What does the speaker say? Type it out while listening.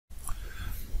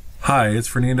Hi, it's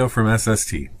Fernando from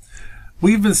SST.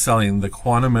 We've been selling the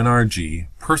Quantum NRG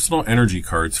personal energy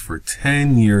cards for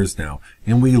 10 years now,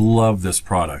 and we love this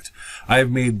product. I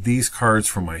have made these cards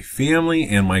for my family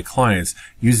and my clients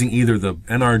using either the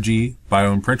NRG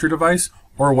bioimprinter device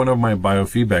or one of my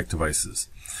biofeedback devices.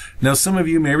 Now, some of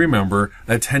you may remember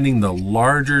attending the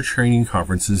larger training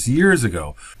conferences years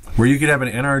ago where you could have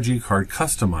an NRG card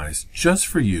customized just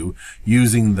for you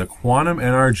using the Quantum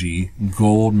NRG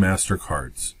Gold Master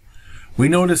cards. We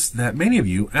noticed that many of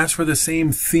you asked for the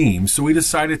same theme, so we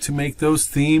decided to make those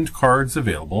themed cards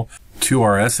available to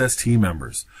our SST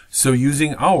members. So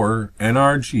using our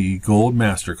NRG Gold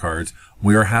Master cards,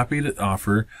 we are happy to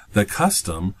offer the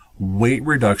custom weight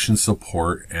reduction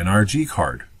support NRG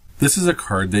card. This is a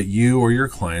card that you or your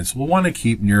clients will want to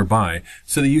keep nearby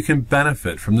so that you can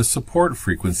benefit from the support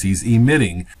frequencies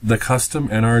emitting the custom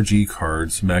NRG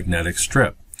card's magnetic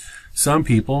strip. Some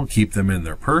people keep them in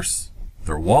their purse,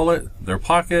 their wallet, their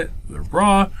pocket, their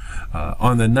bra,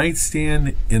 on the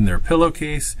nightstand, in their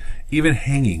pillowcase, even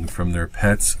hanging from their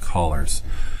pets' collars.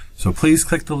 So please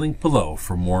click the link below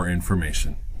for more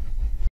information.